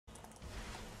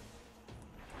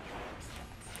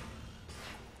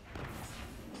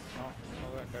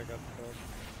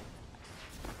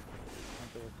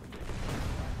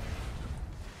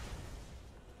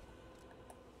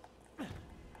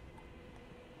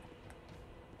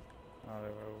Oh, they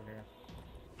were over here.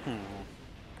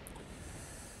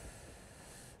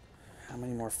 How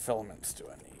many more filaments do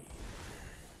I need?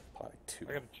 Probably 2.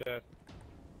 I got a chest.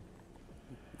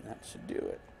 That should do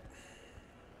it.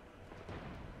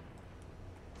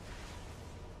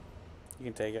 You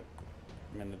can take it.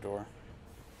 I'm in the door.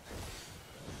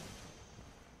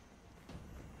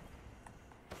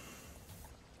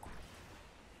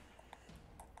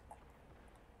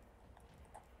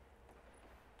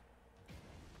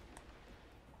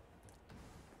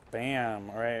 Bam.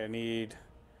 Alright, I need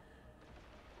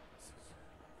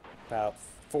about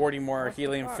 40 more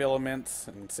helium filaments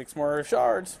and 6 more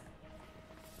shards.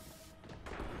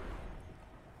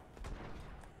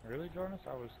 Really, Jonas?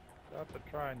 I was about to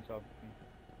try something.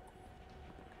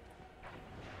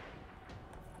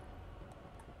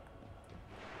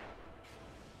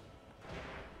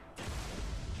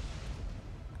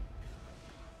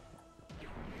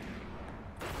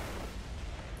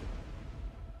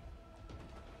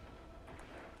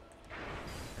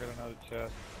 Got another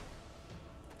chest.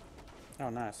 Oh,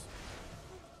 nice.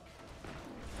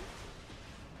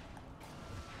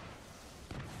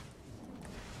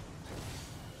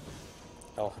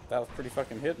 Oh, that was pretty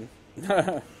fucking hidden. We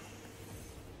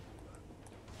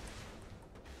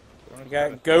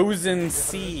got Gozen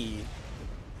C.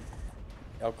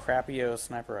 El Crapio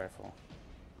sniper rifle.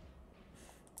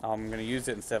 I'm gonna use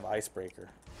it instead of icebreaker.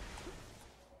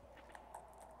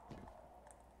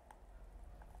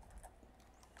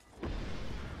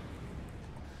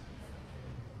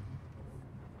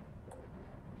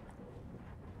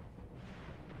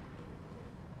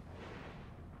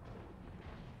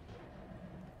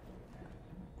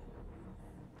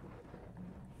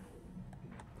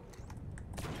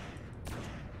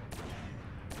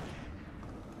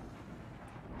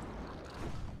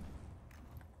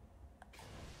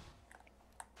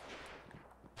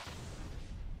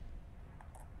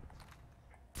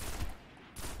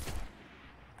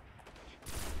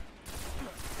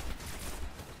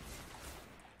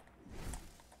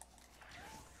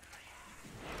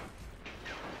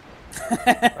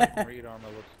 Reed armor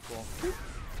looks cool.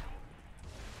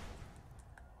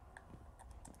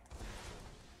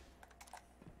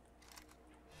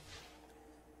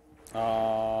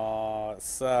 Oh, it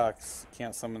sucks.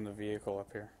 Can't summon the vehicle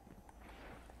up here.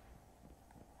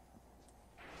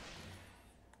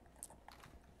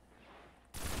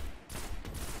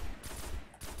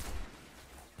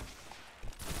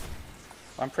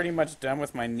 I'm pretty much done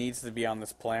with my needs to be on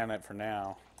this planet for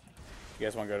now. If you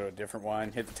guys want to go to a different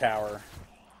one, hit the tower.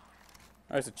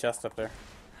 Oh, there's a chest up there.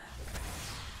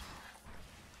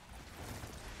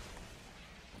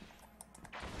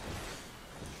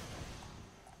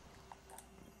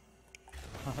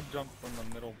 I jumped from the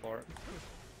middle part.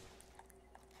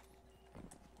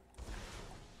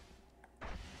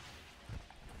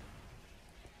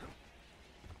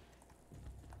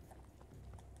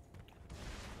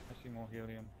 I see more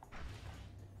helium.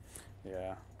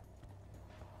 Yeah.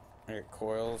 I get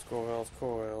coils, coils,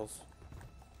 coils.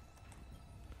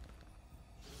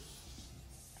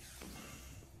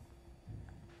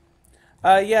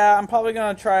 Yeah, I'm probably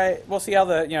gonna try. We'll see how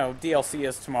the DLC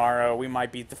is tomorrow. We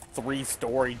might beat the 3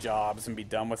 story jobs and be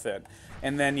done with it.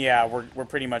 And then yeah, we're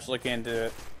pretty much looking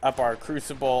to up our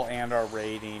crucible and our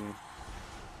rating,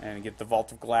 and get the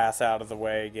Vault of Glass out of the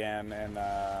way again, and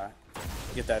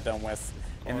get that done with,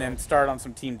 and then start on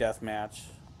some team deathmatch.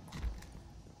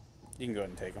 You can go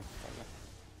ahead and take them.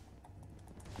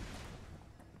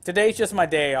 Today's just my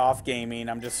day off gaming.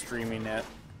 I'm just streaming it.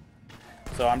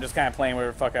 So I'm just kind of playing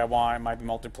whatever the fuck I want. It might be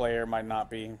multiplayer, it might not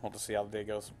be. We'll just see how the day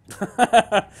goes.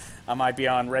 I might be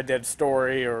on Red Dead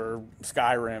Story or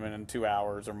Skyrim in 2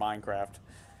 hours, or Minecraft.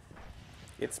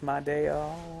 It's my day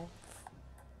off.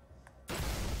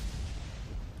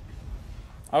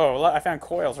 Oh, I found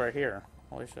coils right here.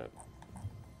 Holy shit.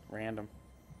 Random.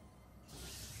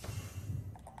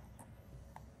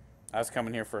 I was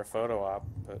coming here for a photo op,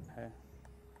 but hey.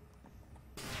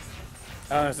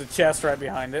 Oh, there's a chest right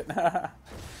behind it. That's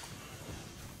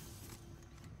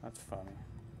funny.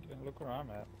 Look where I'm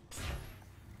at.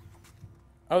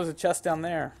 Oh, there's a chest down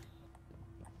there.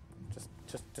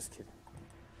 Just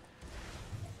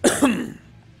kidding.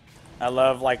 I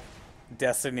love, like,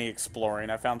 Destiny exploring.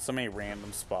 I found so many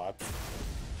random spots.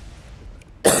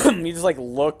 You just, like,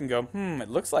 look and go, it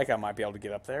looks like I might be able to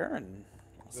get up there, and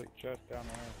There's a chest down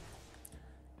there.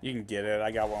 you can get it.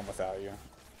 I got one without you.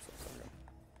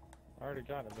 I already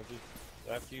got it, but just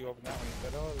after you opened that one, you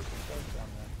said, oh, there's a chest down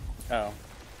there. Oh.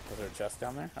 Was there a chest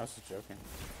down there? I was just joking.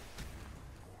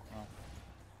 Oh.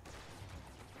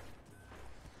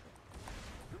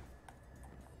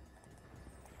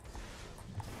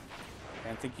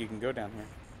 think you can go down here.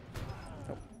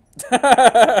 Nope.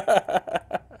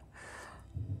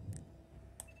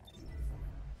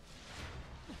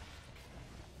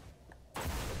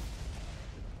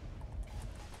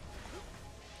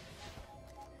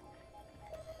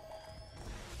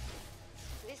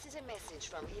 This is a message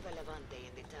from Eva Levante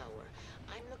in the tower.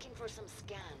 I'm looking for some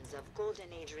scans of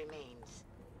Golden Age remains.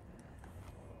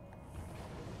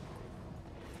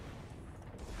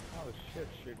 Oh shit,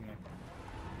 shooting me.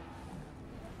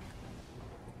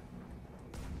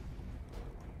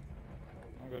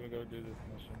 I'm gonna go do this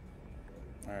mission.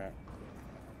 Alright.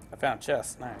 I found a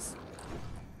chest. Nice.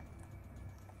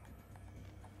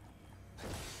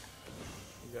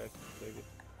 You guys can take it.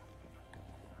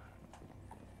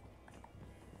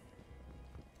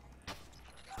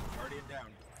 Guardian down.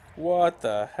 What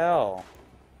the hell?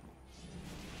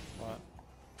 What?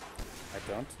 I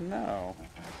don't know.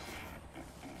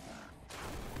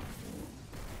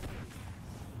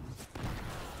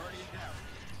 Guardian down.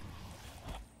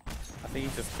 I think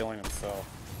he's just killing himself.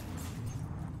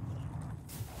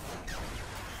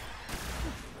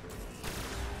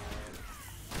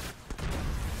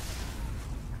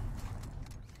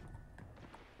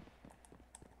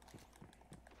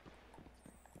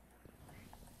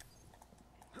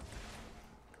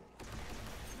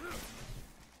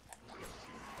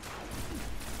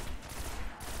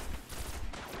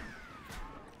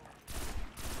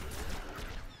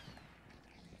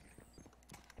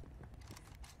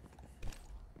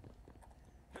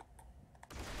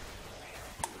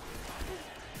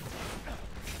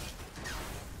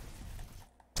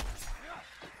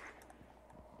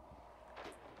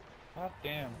 God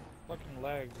damn, fucking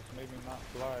lag just made me not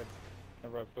glide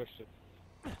whenever I pushed it.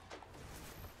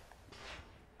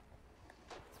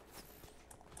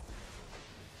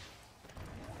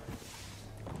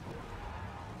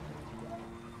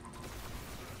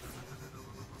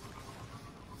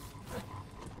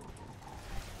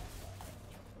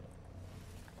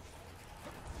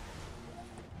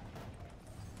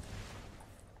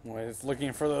 Was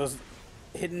looking for those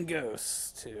hidden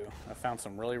ghosts too. I found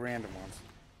some really random ones.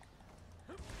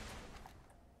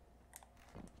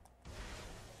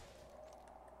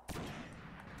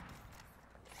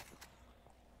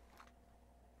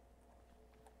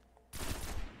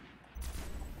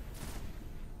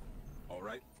 All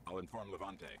right, I'll inform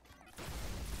Levante.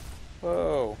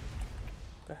 Whoa.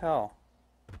 The hell?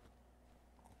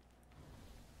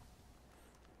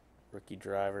 Rookie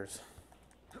drivers.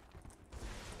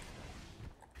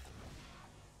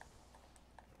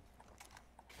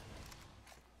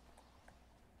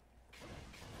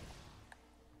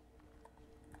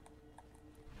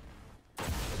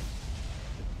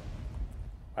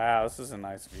 Wow, this is a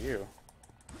nice view.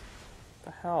 What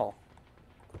the hell?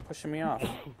 Quit pushing me off.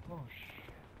 Oh shit.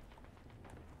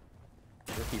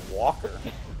 Ricky Walker.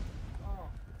 Oh.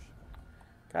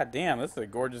 God damn, this is a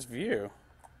gorgeous view.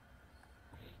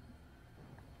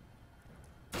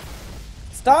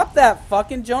 Stop that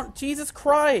fucking Jesus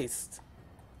Christ!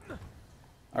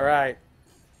 Alright.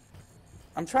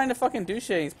 I'm trying to fucking do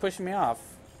shit and he's pushing me off.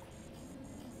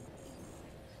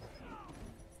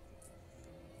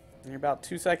 And you're about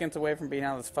 2 seconds away from being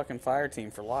out of this fucking fire team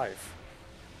for life.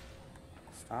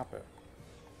 Stop it.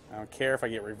 I don't care if I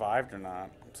get revived or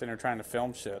not. I'm sitting here trying to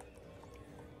film shit.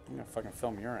 I'm gonna fucking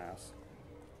film your ass.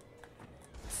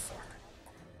 Sorry.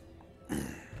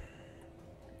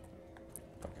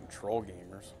 Fucking troll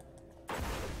gamers.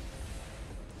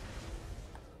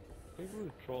 People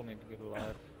who troll need to get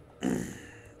alive.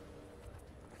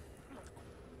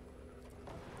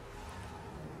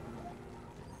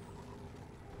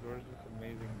 Where's this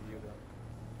amazing view though?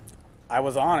 I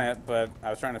was on it, but I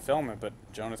was trying to film it, but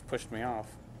Jonas pushed me off.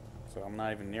 So I'm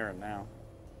not even near it now.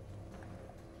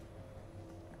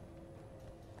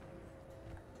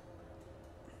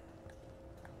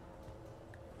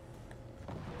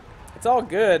 It's all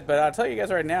good, but I'll tell you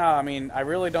guys right now, I mean, I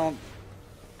really don't...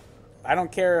 I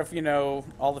don't care if, you know,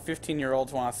 all the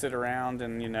 15-year-olds want to sit around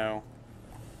and, you know,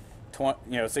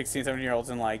 16, 17-year-olds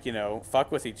and, like, you know,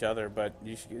 fuck with each other, but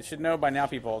you should know by now,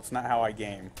 people, it's not how I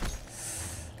game.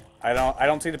 I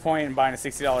don't see the point in buying a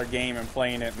 $60 game and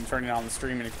playing it and turning on the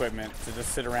streaming equipment to just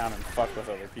sit around and fuck with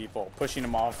other people, pushing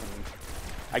them off. And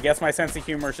I guess my sense of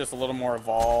humor is just a little more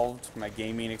evolved. My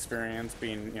gaming experience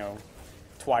being, you know,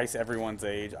 twice everyone's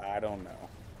age. I don't know.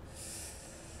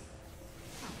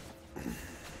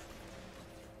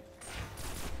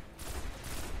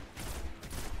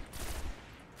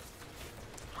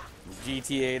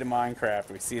 GTA to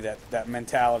Minecraft, we see that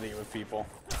mentality with people.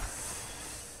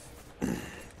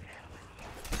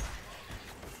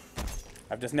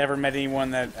 just never met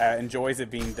anyone that enjoys it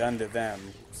being done to them.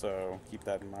 So keep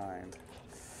that in mind.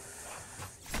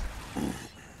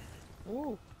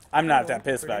 Ooh. I'm not Oh, that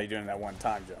pissed about pretty. you doing that one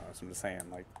time, Jonas. I'm just saying,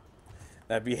 like,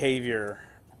 that behavior.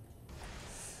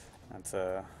 That's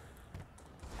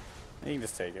you can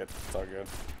just take it. It's all good.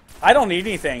 I don't need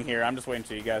anything here. I'm just waiting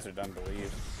until you guys are done to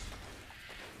leave.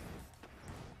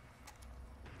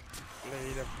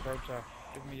 Blade approach.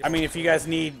 Give me I mean, your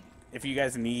if you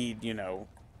guys need, you know,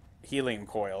 helium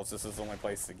coils, this is the only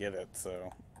place to get it.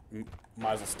 So,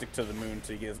 might as well stick to the moon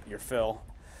till you get your fill.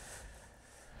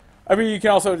 I mean, you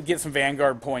can also get some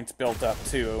Vanguard points built up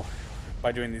too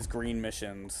by doing these green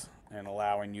missions and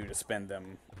allowing you to spend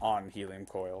them on helium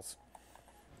coils.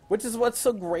 Which is what's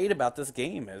so great about this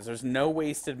game is there's no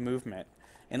wasted movement.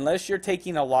 Unless you're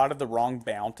taking a lot of the wrong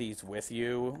bounties with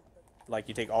you, like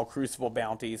you take all Crucible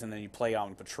bounties and then you play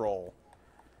on patrol.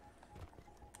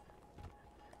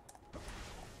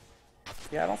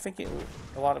 Yeah, I don't think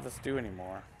a lot of us do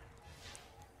anymore.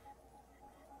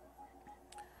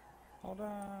 Hold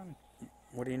on.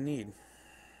 What do you need?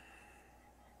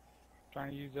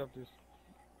 Trying to use up this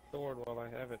sword while I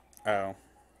have it. Oh.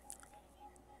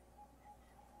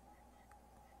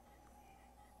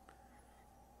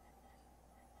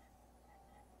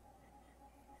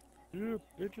 Yeah,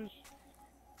 bitches.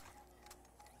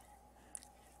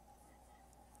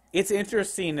 It's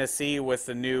interesting to see with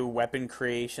the new weapon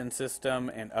creation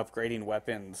system and upgrading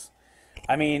weapons.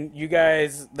 I mean, you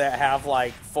guys that have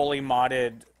like fully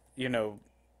modded, you know,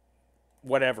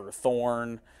 whatever,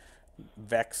 Thorn,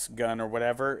 Vex gun or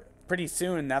whatever, pretty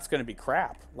soon that's going to be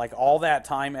crap. Like all that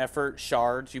time, effort,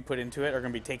 shards you put into it are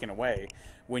going to be taken away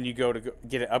when you go to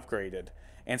get it upgraded.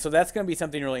 And so that's going to be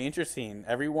something really interesting.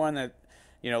 Everyone that,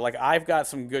 you know, like I've got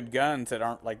some good guns that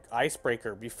aren't like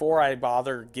Icebreaker. Before I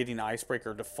bother getting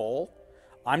Icebreaker to full,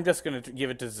 I'm just going to give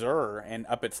it to Zur and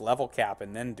up its level cap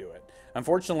and then do it.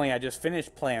 Unfortunately, I just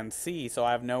finished Plan C, so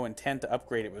I have no intent to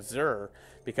upgrade it with Zur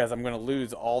because I'm going to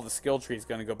lose all the skill trees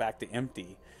going to go back to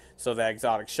empty. So that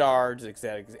exotic shards,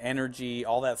 exotic energy,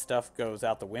 all that stuff goes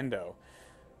out the window.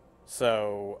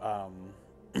 So,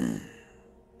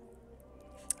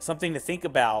 something to think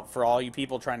about for all you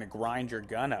people trying to grind your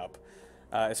gun up.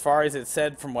 As far as it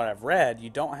said from what I've read, you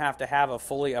don't have to have a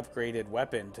fully upgraded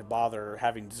weapon to bother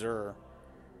having Zur.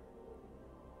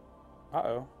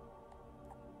 Uh-oh.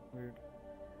 Weird.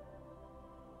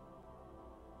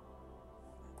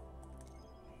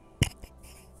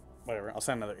 Whatever, I'll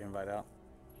send another invite out.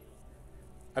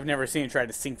 I've never seen him try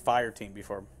to sync Fire Team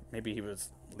before. Maybe he was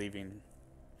leaving.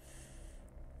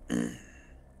 Probably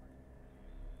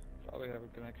having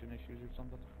connection issues or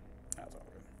something. That's all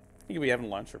good. You could be having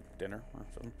lunch or dinner or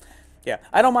something. Yeah,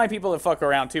 I don't mind people that fuck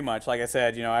around too much. Like I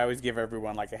said, you know, I always give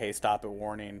everyone like a hey, stop it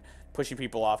warning, pushing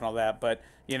people off and all that. But,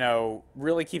 you know,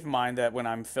 really keep in mind that when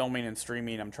I'm filming and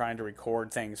streaming, I'm trying to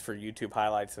record things for YouTube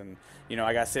highlights. And, you know,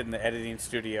 I got to sit in the editing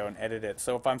studio and edit it.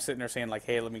 So if I'm sitting there saying like,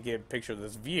 hey, let me get a picture of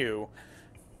this view,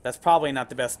 that's probably not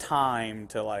the best time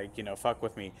to, like, you know, fuck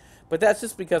with me. But that's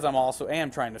just because I'm also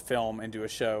trying to film and do a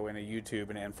show and a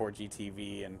YouTube and N4G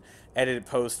TV and edit,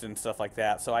 post, and stuff like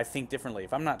that. So I think differently.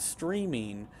 If I'm not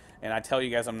streaming and I tell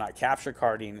you guys I'm not capture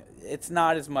carding, it's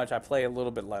not as much. I play a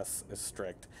little bit less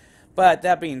strict. But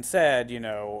that being said, you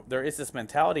know, there is this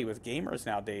mentality with gamers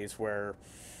nowadays where,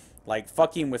 like,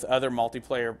 fucking with other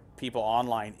multiplayer people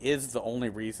online is the only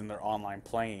reason they're online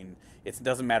playing. It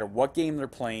doesn't matter what game they're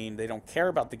playing. They don't care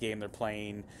about the game they're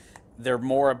playing. They're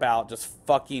more about just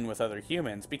fucking with other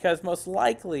humans. Because most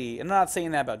likely, and I'm not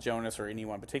saying that about Jonas or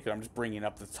anyone in particular, I'm just bringing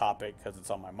up this topic because it's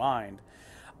on my mind.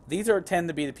 These tend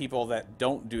to be the people that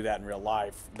don't do that in real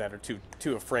life, that are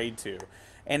too afraid to.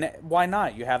 And why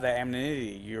not? You have that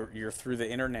anonymity. You're through the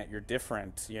internet. You're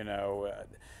different, you know.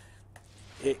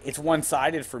 It's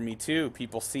one-sided for me too.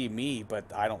 People see me, but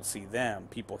I don't see them.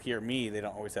 People hear me, they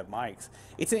don't always have mics.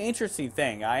 It's an interesting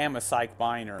thing. I am a psych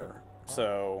miner,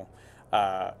 so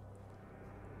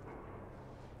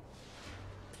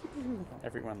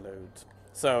everyone loads.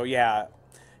 So yeah,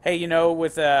 hey, you know,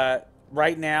 with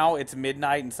right now it's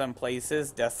midnight in some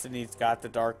places. Destiny's got the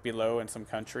dark below in some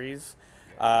countries.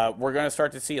 We're going to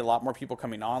start to see a lot more people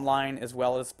coming online, as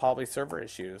well as probably server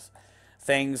issues.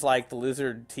 Things like the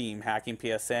Lizard team hacking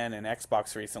PSN and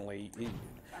Xbox recently.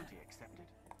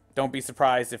 Don't be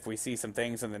surprised if we see some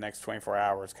things in the next 24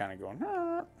 hours kind of going,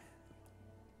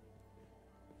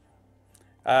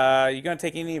 you going to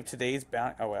take any of today's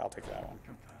bounty? Oh, wait, I'll take that one.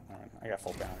 All right, I got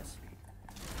full bounties.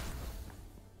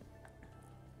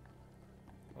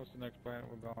 What's the next planet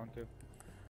we're going to?